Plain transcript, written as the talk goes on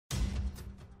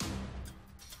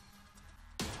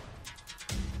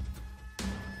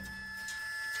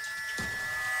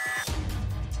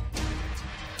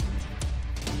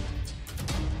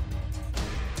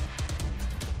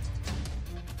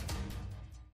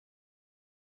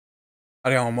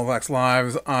Howdy all, Molex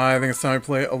Lives. I think it's time to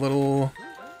play a little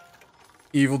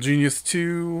Evil Genius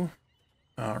 2.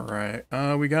 Alright,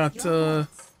 we got, Are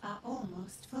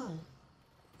almost full.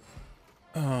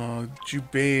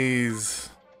 Jubei's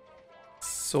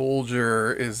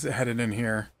soldier is headed in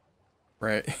here.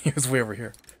 Right, he was way over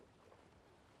here.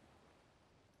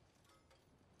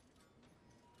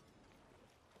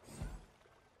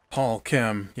 Paul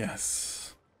Kim, yes.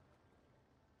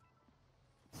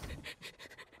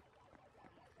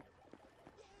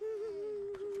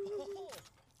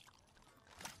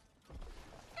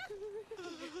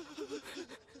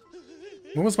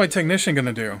 What was my technician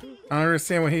gonna do? I don't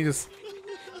understand what he just...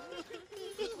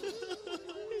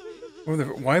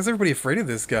 Why is everybody afraid of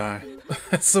this guy?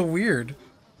 That's so weird.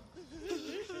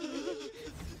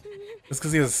 Just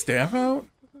because he has a staff out?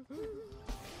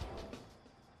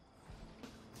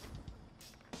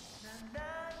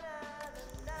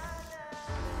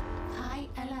 High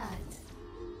alert.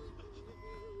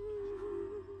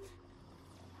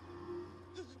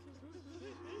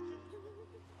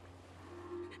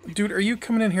 Dude, are you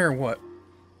coming in here or what?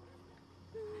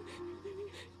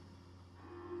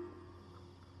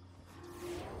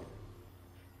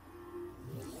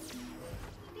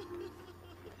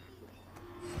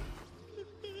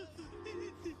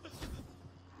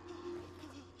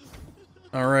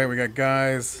 Alright, we got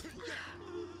guys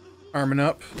arming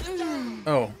up.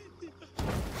 Oh.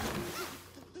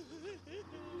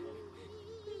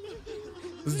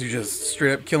 This is you just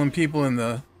straight up killing people in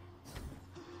the...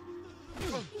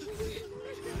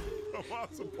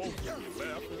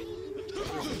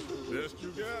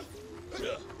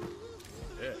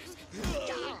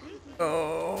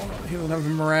 Oh, he doesn't have the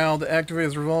morale to activate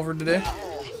his revolver today.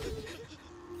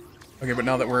 Okay, but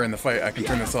now that we're in the fight, I can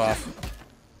turn this off.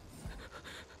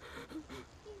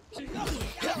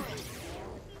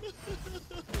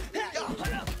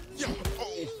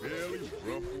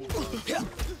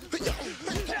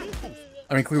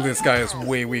 I mean, clearly this guy is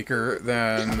way weaker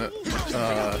than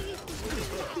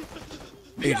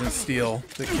Agent Steel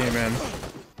that came in.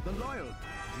 The loyalty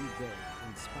Jubei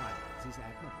inspires is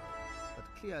admirable, but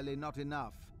clearly not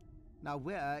enough. Now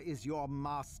where is your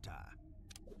master?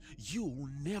 You'll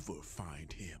never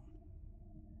find him.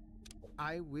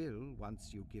 I will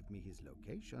once you give me his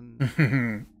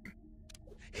location.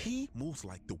 He moves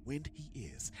like the wind he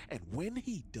is, and when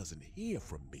he doesn't hear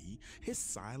from me, his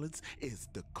silence is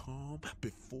the calm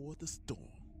before the storm.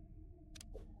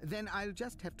 Then I'll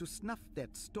just have to snuff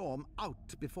that storm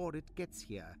out before it gets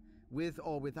here, with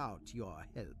or without your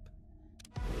help.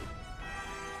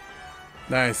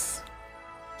 Nice.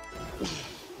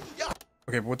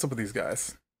 Okay, but what's up with these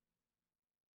guys?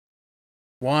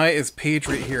 Why is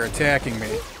Patriot here attacking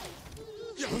me?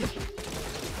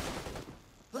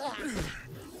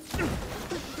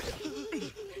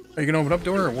 Are you gonna open up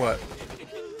door or what?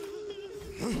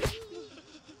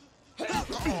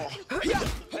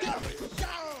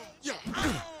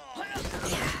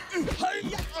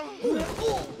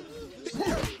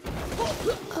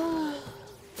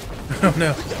 Oh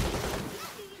no.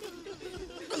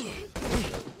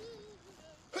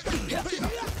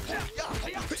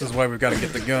 This is why we've got to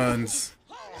get the guns.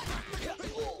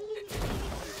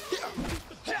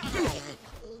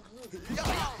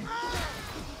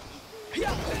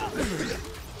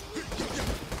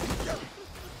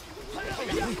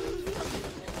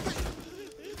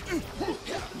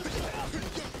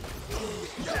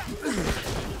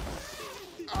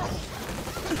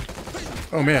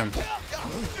 Oh man.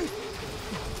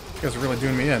 You guys are really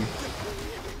doing me in.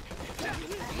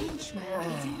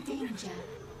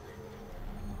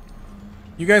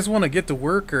 You guys want to get to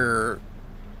work or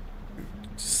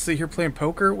just sit here playing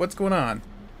poker? What's going on?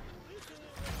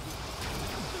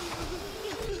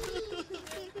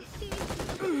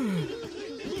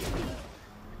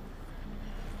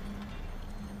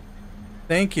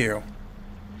 Thank you.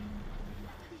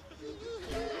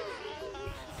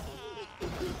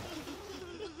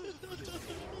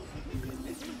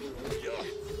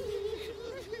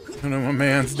 I know my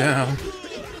man's down.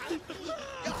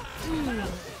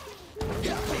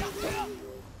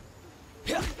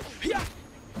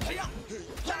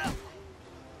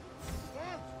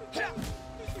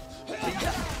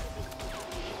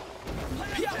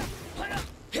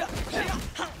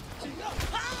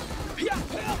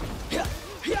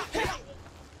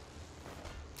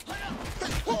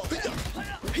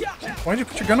 Why'd you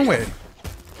put your gun away? I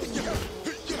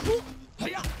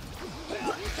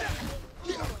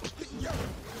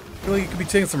feel like you could be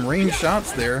taking some range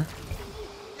shots there.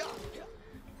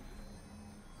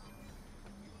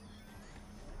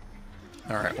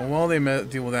 Alright, well while they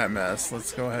deal with that mess,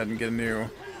 let's go ahead and get a new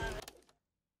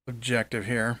objective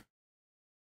here.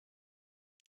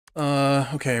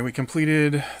 Okay, we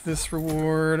completed this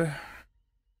reward.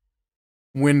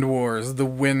 Wind Wars, the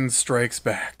wind strikes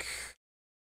back.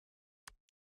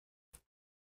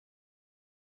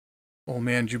 Old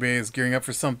man Jubei is gearing up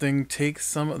for something. Take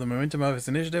some of the momentum of his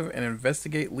initiative and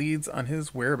investigate leads on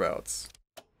his whereabouts.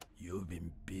 You've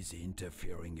been busy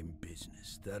interfering in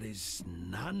business. That is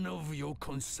none of your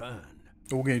concern.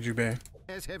 Okay, Jubei.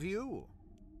 As have you.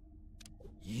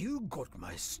 You got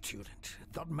my student.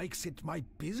 That makes it my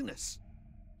business.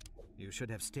 You should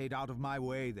have stayed out of my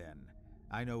way then.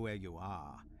 I know where you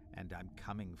are, and I'm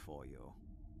coming for you.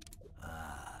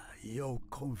 Ah, your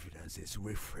confidence is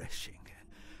refreshing.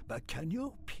 But can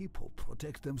your people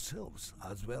protect themselves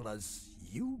as well as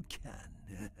you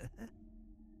can?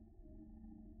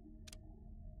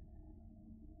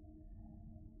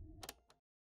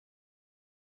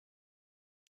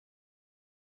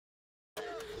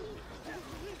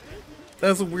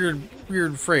 That's a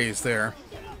weird phrase there.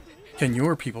 Can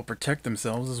your people protect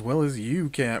themselves as well as you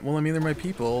can? Well, I mean, they're my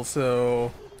people,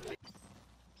 so...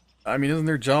 I mean, isn't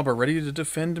their job already to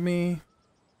defend me?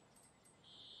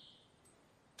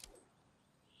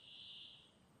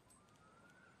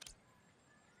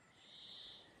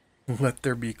 Let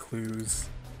there be clues.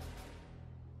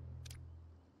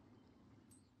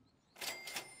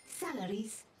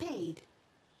 Salaries paid.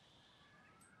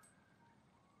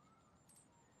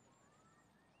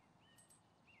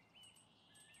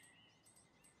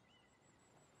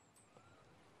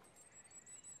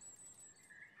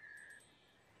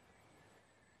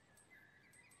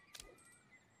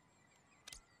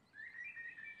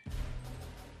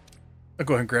 I'll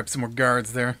go ahead and grab some more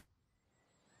guards there.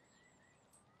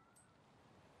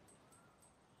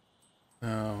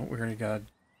 Oh, we already got a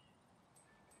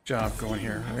job going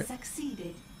here, right?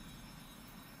 Succeeded.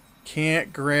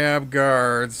 Can't grab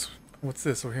guards. What's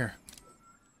this over here?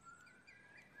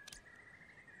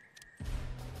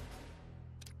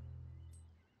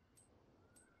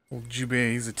 Old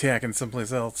Jubei, he's attacking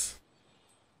someplace else.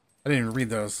 I didn't even read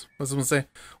those. What's someone say?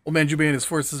 Old man Jubei and his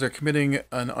forces are committing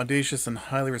an audacious and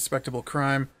highly respectable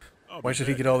crime. Why should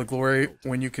he get all the glory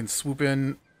when you can swoop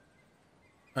in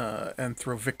and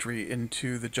throw victory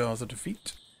into the jaws of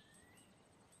defeat?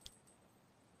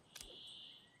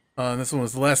 This one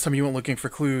was the last time you went looking for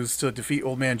clues to defeat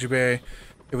Old Man Jubei.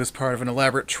 It was part of an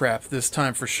elaborate trap, this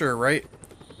time for sure, right?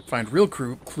 Find real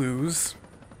clues.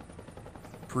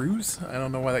 Cruise? I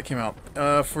don't know why that came out.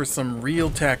 For some real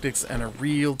tactics and a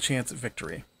real chance at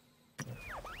victory.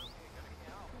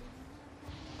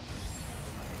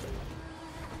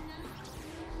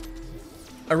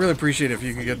 I really appreciate it if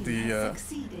you could get the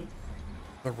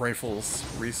rifles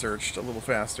researched a little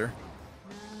faster.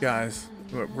 Guys,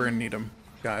 we're gonna need them.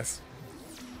 Guys.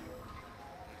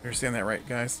 You understand that right,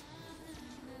 guys?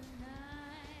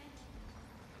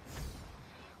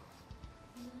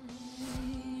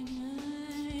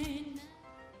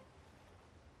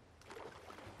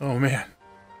 Oh man.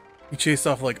 He chased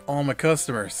off like all my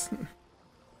customers.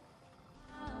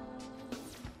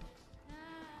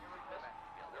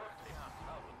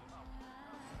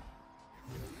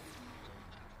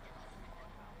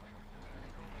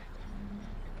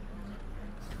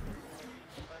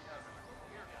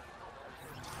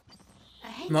 A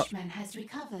henchman has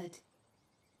recovered.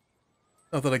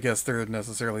 Not that I guess they're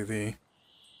necessarily the...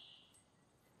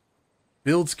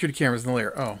 Build security cameras in the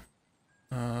lair. Oh.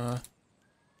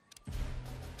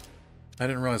 I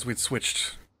didn't realize we'd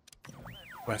switched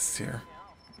quests here.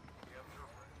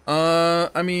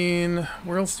 I mean,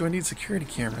 where else do I need security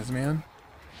cameras, man?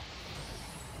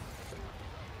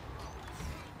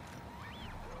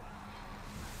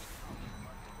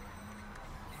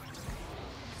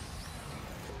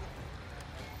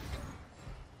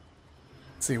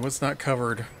 Let's see, what's not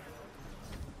covered?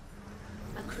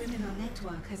 A criminal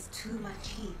network has too much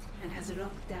heat and has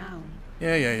locked down.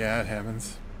 Yeah, it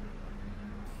happens.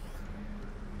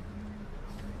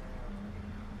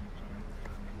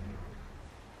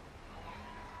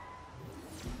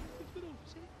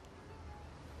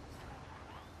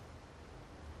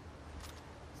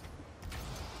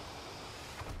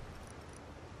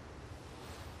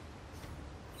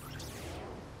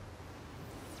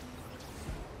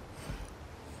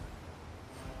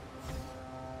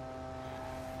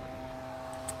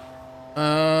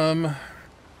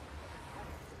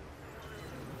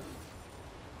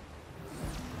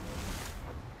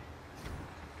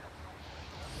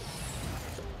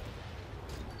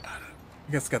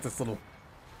 I guess got this little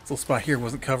spot here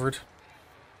wasn't covered.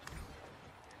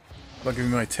 I'll give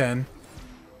me my 10.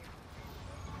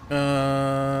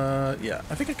 Yeah,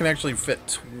 I think I can actually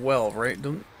fit 12, right?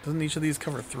 Don't Doesn't each of these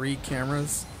cover 3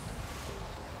 cameras?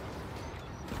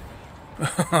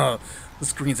 The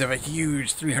screens have a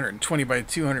huge 320 by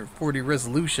 240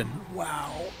 resolution.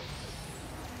 Wow.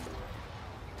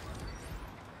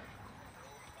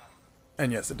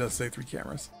 And yes, it does say 3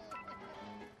 cameras.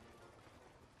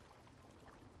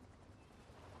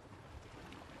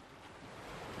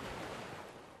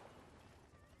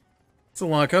 It's a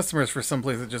lot of customers for some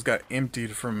place that just got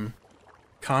emptied from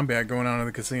combat going on in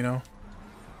the casino.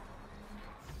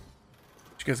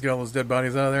 Did you guys get all those dead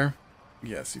bodies out of there?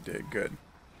 Yes, you did. Good.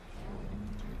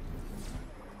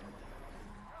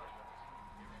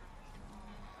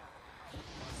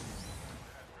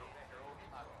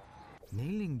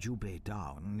 Nailing Jubei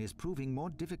down is proving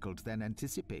more difficult than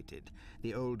anticipated.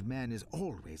 The old man is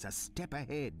always a step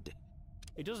ahead.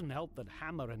 It doesn't help that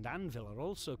Hammer and Anvil are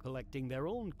also collecting their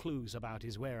own clues about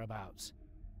his whereabouts.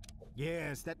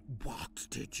 Yes, that... What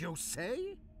did you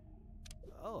say?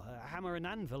 Oh, Hammer and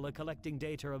Anvil are collecting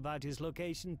data about his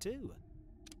location too.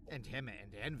 And Hammer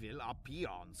and Anvil are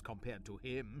peons compared to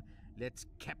him. Let's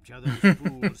capture those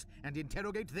fools and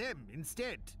interrogate them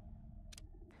instead.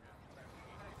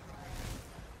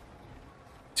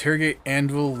 Interrogate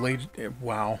Anvil...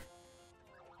 Wow.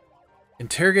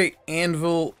 Interrogate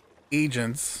Anvil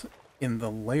agents in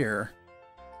the lair.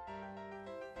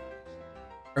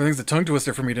 Everything's a tongue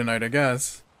twister for me tonight, I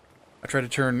guess. I tried to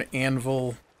turn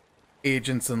Anvil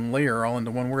agents and lair all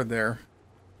into one word there.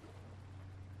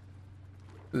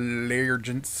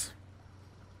 Lairgents.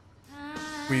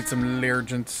 We need some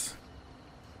lairgents.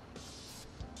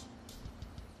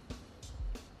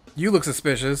 You look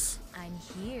suspicious. I'm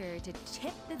here to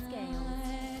tip the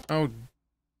scales. Oh.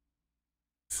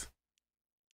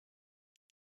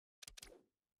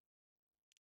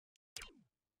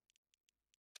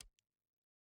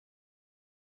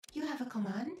 You have a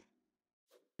command?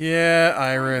 Yeah,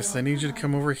 Iris, I need you to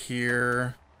come over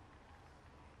here.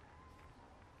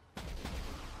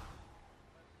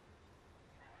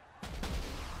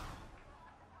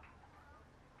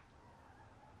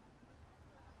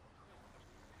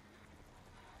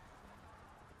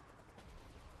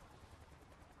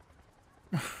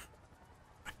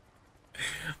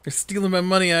 They're stealing my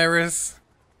money, Iris.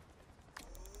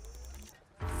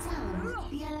 Sound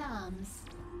the alarms.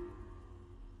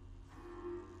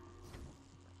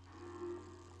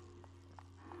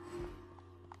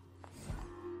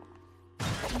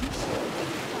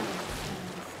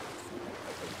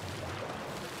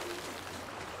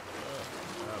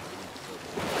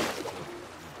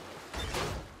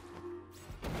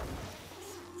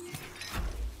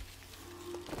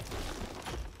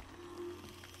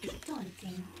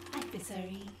 Daunting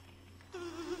adversary.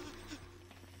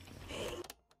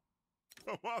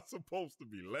 Am I supposed to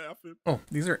be laughing? Oh,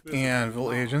 these are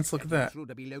Anvil agents. Look at that.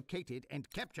 Intruder be located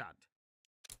and captured.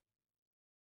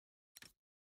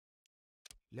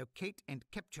 Locate and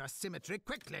capture symmetry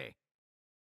quickly.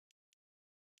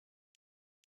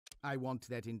 I want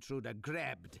that intruder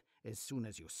grabbed as soon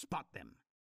as you spot them.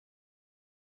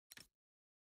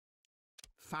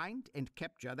 Find and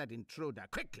capture that intruder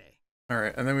quickly. All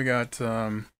right, and then we got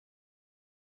this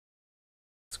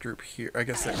group here. I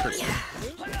guess that group.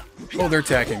 Oh, they're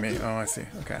attacking me. Oh, I see.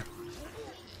 Okay.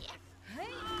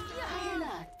 High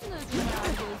alert. Look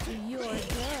how good to your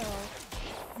girl.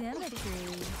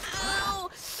 Symmetry.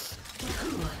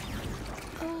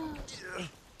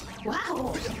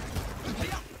 Wow.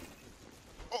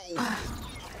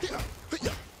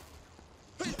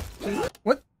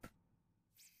 What?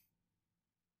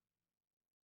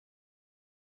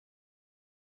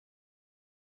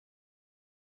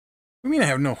 What do you mean I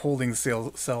have no holding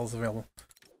cells available? I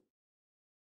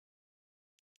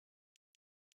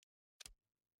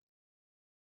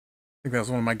think that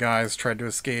was one of my guys tried to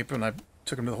escape and I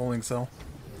took him to the holding cell.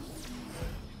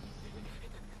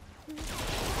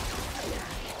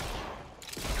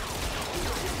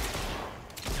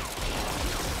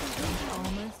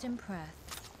 Almost impressed.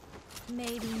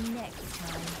 Maybe next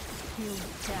time you'll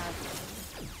dazzle.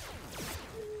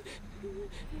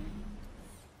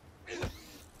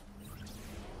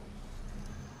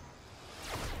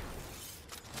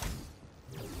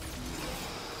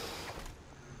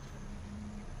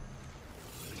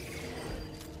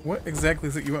 What exactly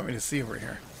is it you want me to see over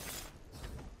here?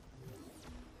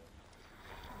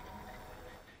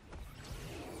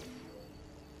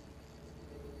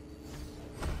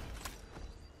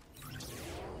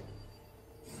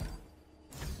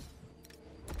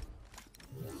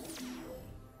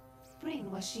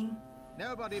 Brainwashing.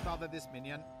 Nobody bother this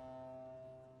minion.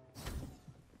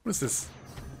 What is this?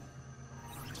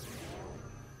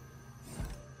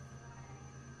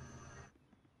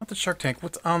 Not the Shark Tank.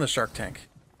 What's on the Shark Tank?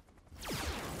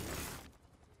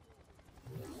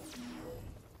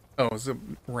 Oh, it's a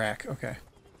rack. Okay.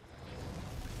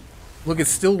 Look, it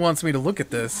still wants me to look at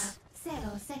this. 0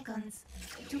 seconds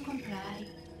to comply.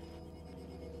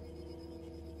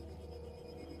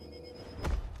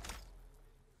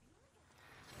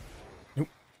 Nope.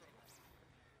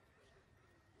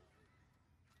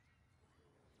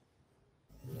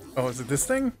 Oh, is it this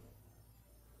thing?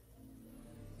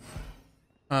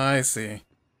 I see.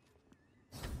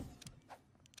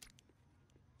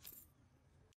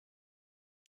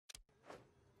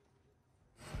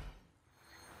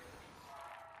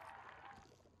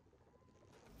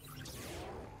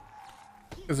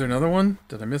 Is there another one?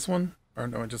 Did I miss one? Or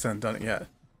no, I just haven't done it yet.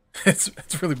 It's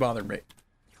really bothered me.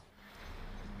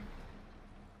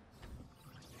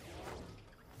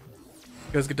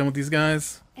 You guys get done with these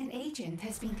guys? An agent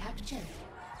has been captured.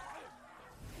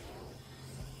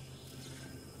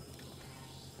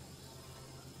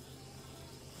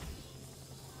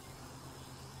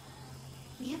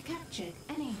 We have captured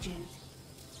an agent.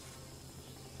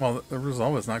 Well, the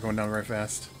result is not going down very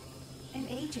fast. An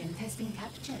agent has been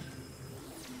captured.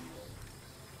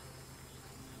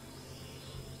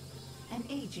 An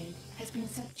agent has been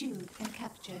subdued and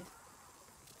captured.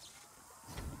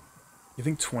 You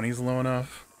think 20 is low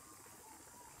enough?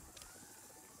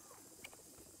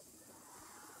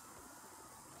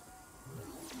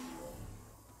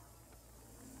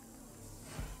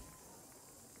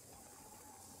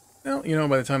 Well, you know,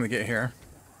 by the time they get here.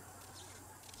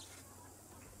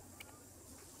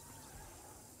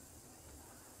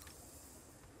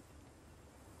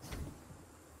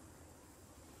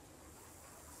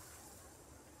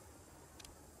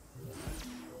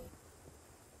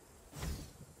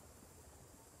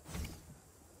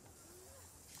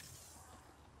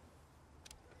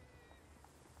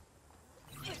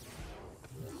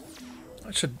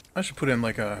 I should put in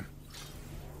like another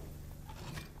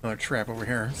trap over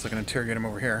here so I can interrogate him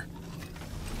over here.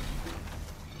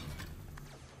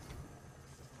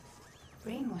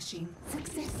 Brainwashing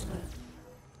successful.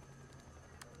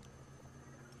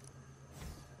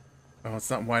 Oh,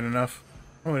 it's not wide enough.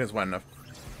 Oh, it is wide enough.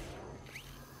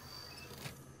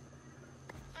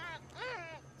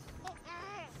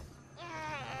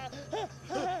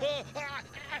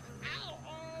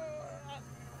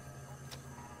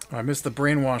 Oh, I missed the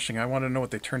brainwashing. I want to know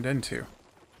what they turned into.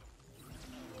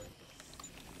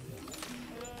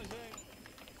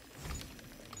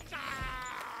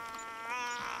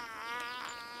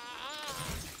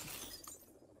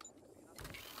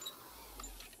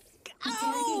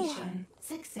 Interrogation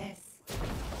success.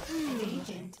 An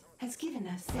agent has given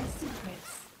us their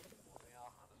secrets.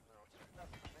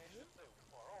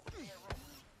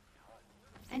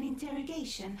 An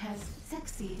interrogation has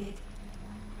succeeded.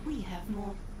 We have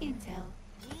more intel.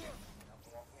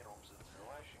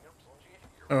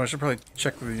 Oh, I should probably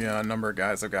check the number of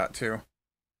guys I've got, too.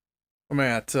 I'm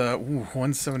at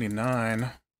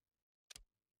 179.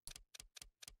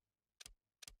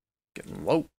 Getting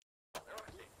low.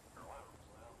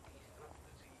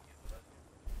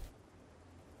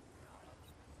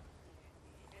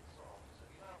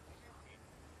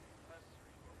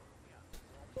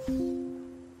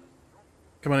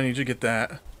 Come on, I need you to get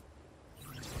that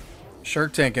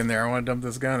Shark Tank in there. I want to dump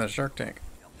this guy in the Shark Tank.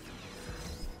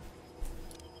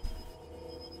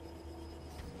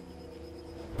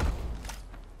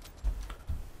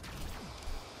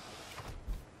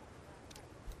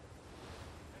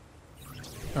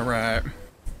 Alright.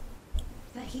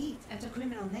 The heat at a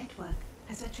criminal network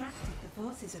has attracted the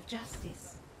forces of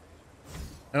justice.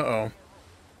 Uh-oh.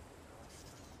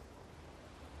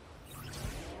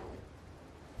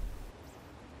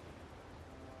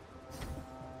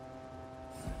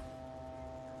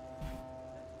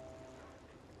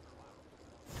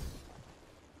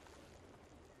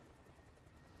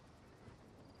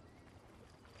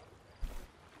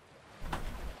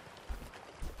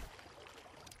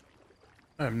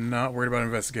 I'm not worried about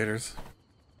investigators.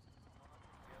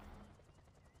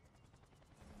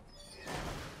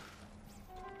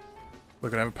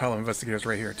 Look, I have a pile of investigators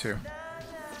right here, too.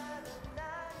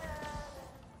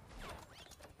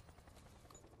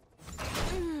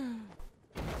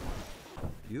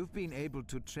 You've been able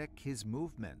to track his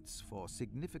movements for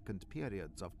significant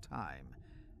periods of time.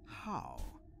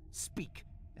 How? Speak,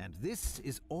 and this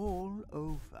is all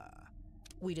over.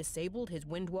 We disabled his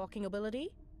wind-walking ability?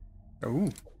 Oh.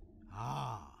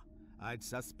 Ah, I'd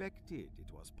suspected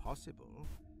it was possible.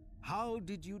 How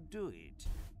did you do it?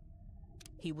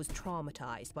 He was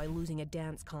traumatized by losing a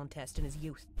dance contest in his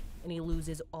youth, and he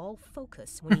loses all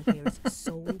focus when he hears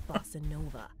soul bossa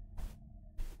nova.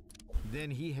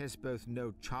 Then he has both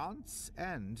no chance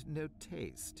and no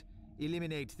taste.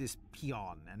 Eliminate this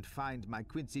peon and find my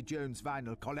Quincy Jones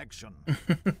vinyl collection.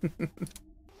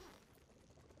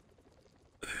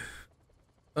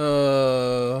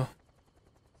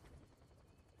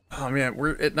 Oh man,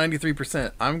 we're at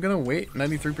 93%. I'm gonna wait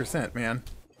 93%, man.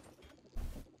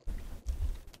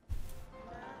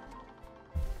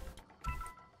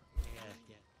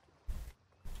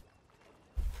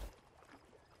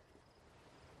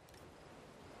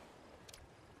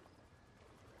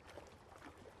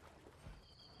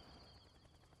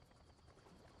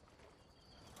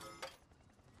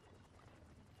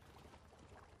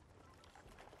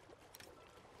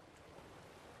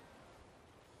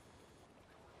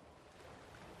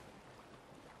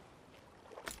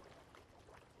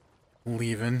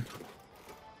 Leaving.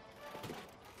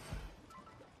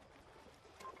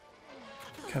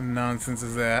 What kind of nonsense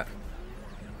is that?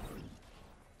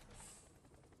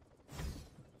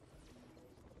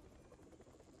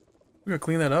 We gonna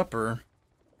clean that up or?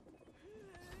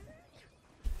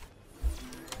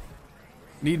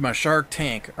 Need my shark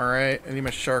tank, alright? I need my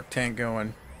shark tank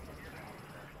going.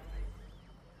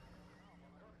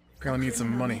 Apparently need some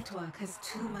Criminal money. network has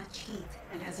too much heat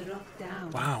and has locked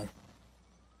down. Wow.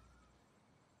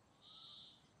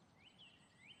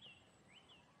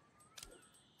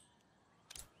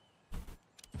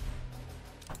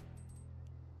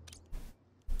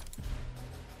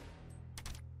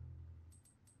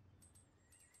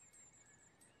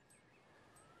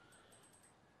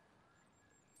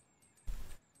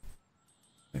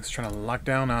 Thing's trying to lock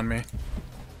down on me.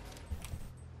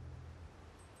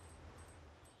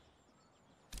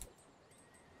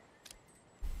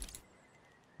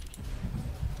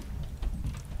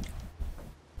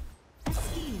 The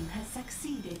scheme has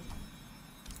succeeded.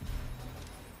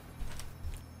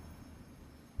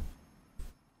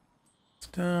 It's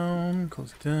down,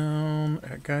 close it down. I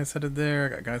got guys headed there, I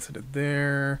got guys headed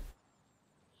there.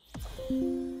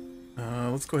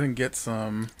 Let's go ahead and get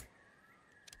some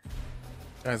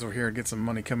guys over here and get some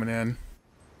money coming in.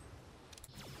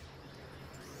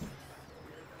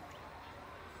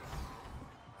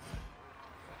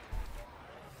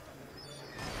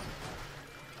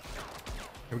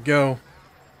 Here we go.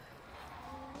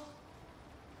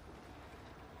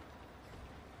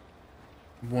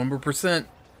 One more percent.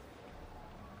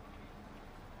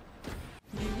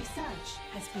 New research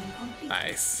has been completed.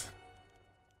 Nice.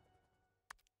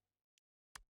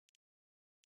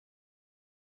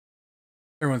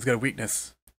 Everyone's got a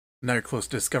weakness. Now you're close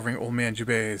to discovering old man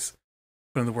Jubei's.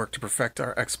 Put in the work to perfect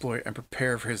our exploit and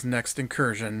prepare for his next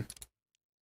incursion.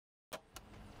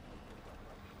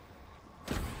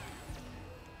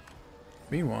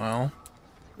 Meanwhile,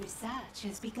 Research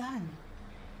has begun.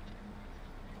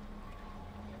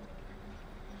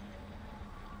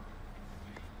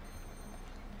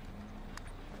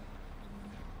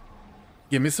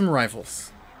 give me some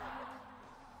rifles.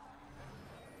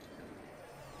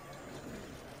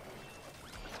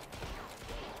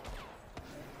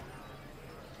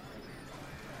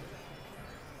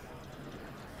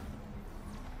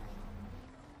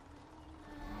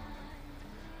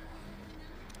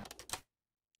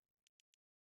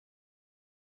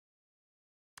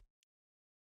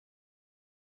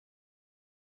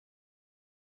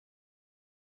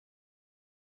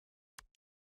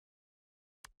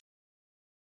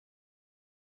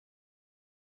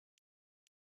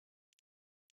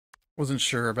 Wasn't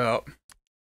sure about.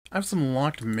 I have some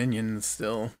locked minions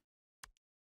still.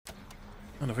 I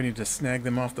don't know if I need to snag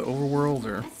them off the overworld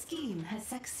or The scheme has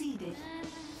succeeded.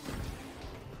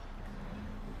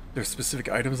 there's specific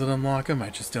items that unlock them. I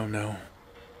just don't know.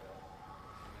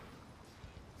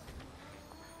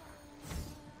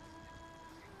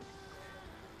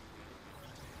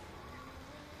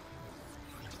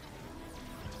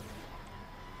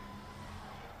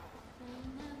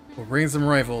 We'll bring some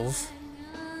rifles.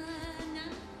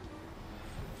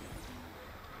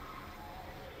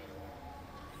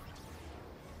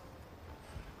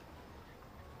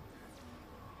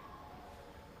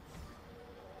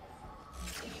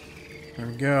 There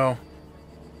we go.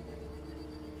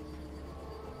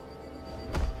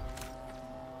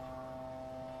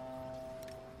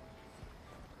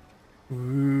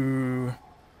 Ooh.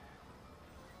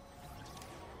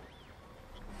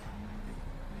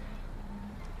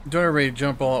 Don't everybody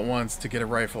jump all at once to get a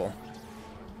rifle.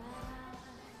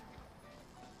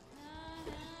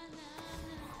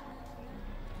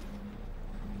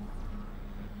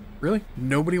 Really?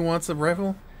 Nobody wants a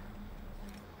rifle?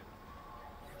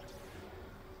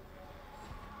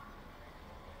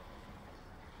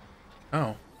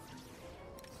 Oh.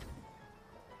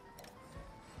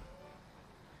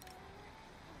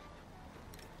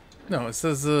 No, it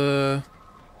says,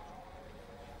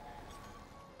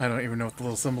 I don't even know what the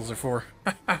little symbols are for.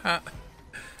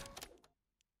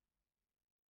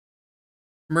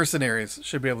 Mercenaries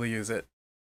should be able to use it.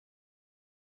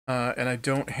 And I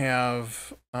don't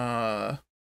have the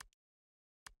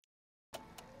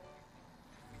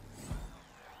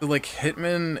like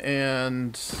hitman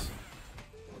and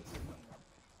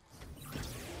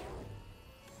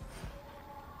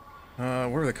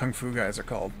whatever the kung fu guys are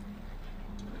called.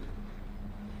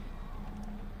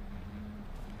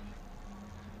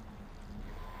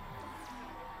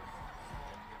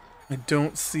 I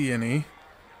don't see any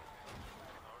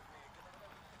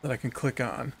that I can click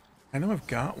on. I know I've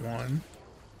got one.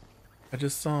 I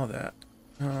just saw that.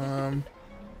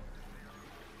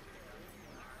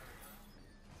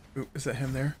 Ooh, is that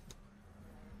him there?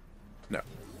 No.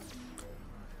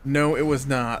 No, it was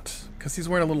not. Because he's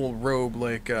wearing a little robe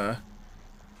like, or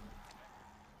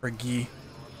a gi.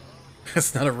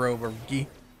 It's not a robe, or gi.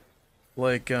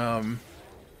 Like,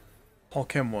 Paul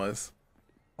Kim was.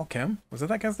 Paul Kim? Was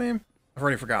that guy's name? I've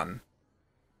already forgotten.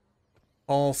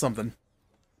 Paul something.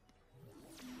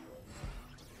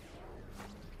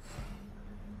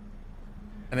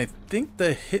 And I think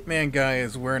the hitman guy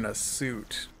is wearing a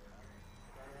suit.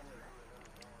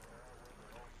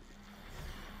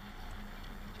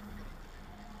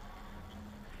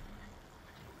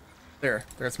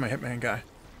 There's my hitman guy.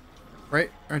 Right?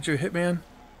 Aren't you a hitman?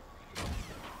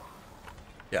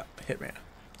 Yeah, hitman.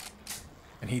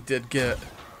 And he did get...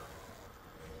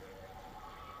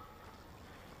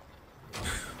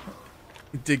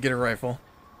 he did get a rifle.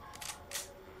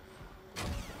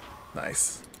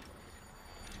 Nice.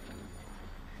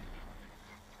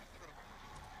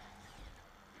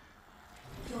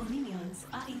 Your minions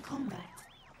are in combat.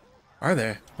 Are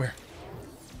they? Where?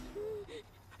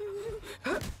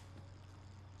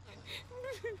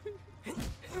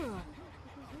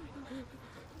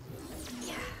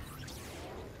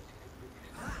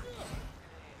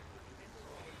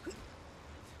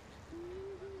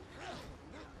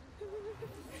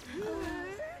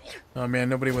 Oh man,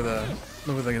 nobody with a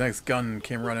nice gun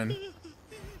came running.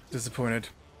 Disappointed.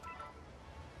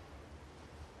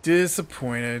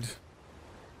 Disappointed.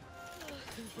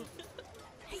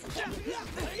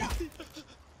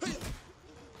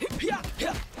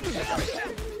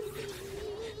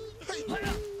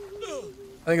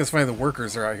 I think it's funny the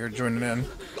workers are out here joining in.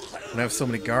 And I have so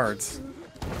many guards.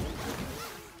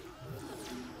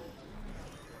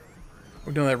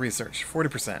 We're doing that research.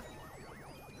 40%.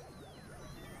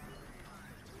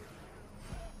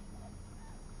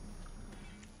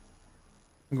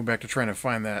 I'm going back to trying to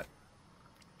find that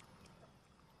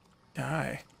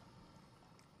guy.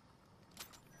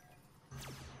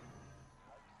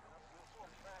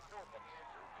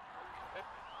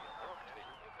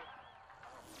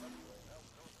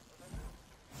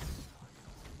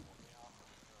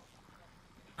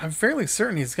 I'm fairly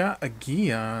certain he's got a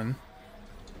gi on.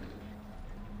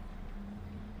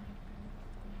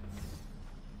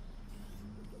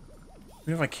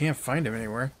 Even if I can't find him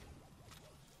anywhere.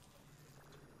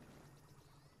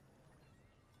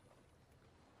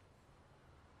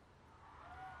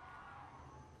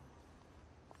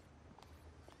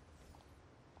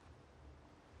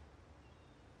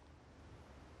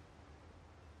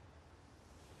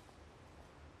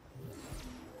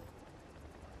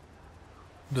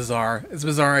 Bizarre. It's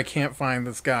bizarre I can't find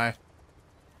this guy.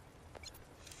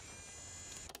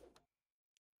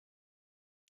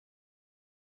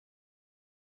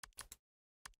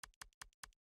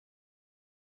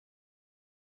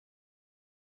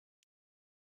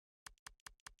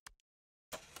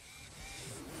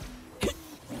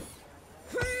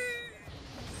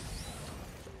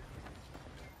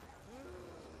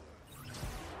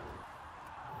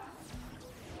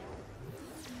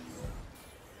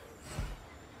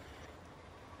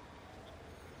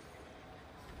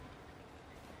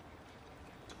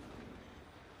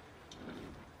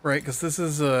 Right, because this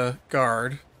is a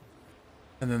guard,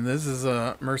 and then this is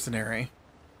a mercenary.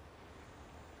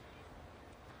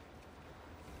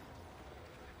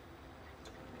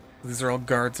 These are all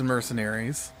guards and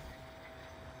mercenaries.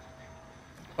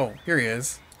 Oh, here he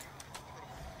is.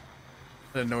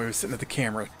 I didn't know he was sitting at the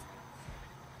camera.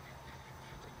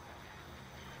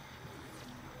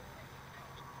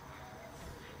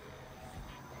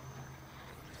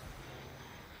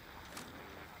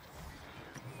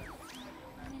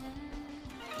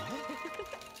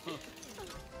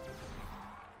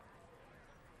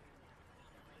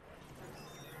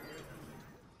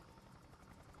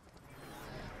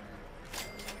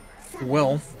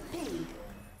 Well,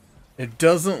 it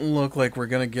doesn't look like we're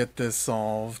gonna get this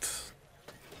solved.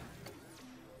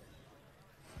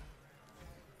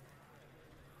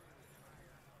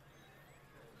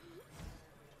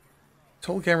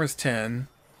 total camera's 10.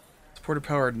 Supported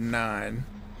power 9.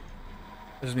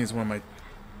 That just means one of my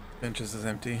benches is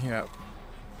empty. Yeah.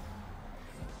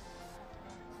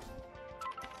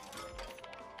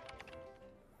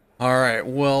 Alright,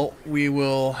 well, we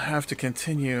will have to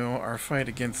continue our fight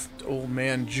against old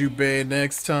man Jubei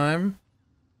next time.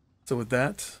 So with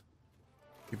that,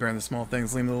 keep bearing the small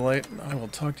things, lean to the light, and I will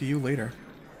talk to you later.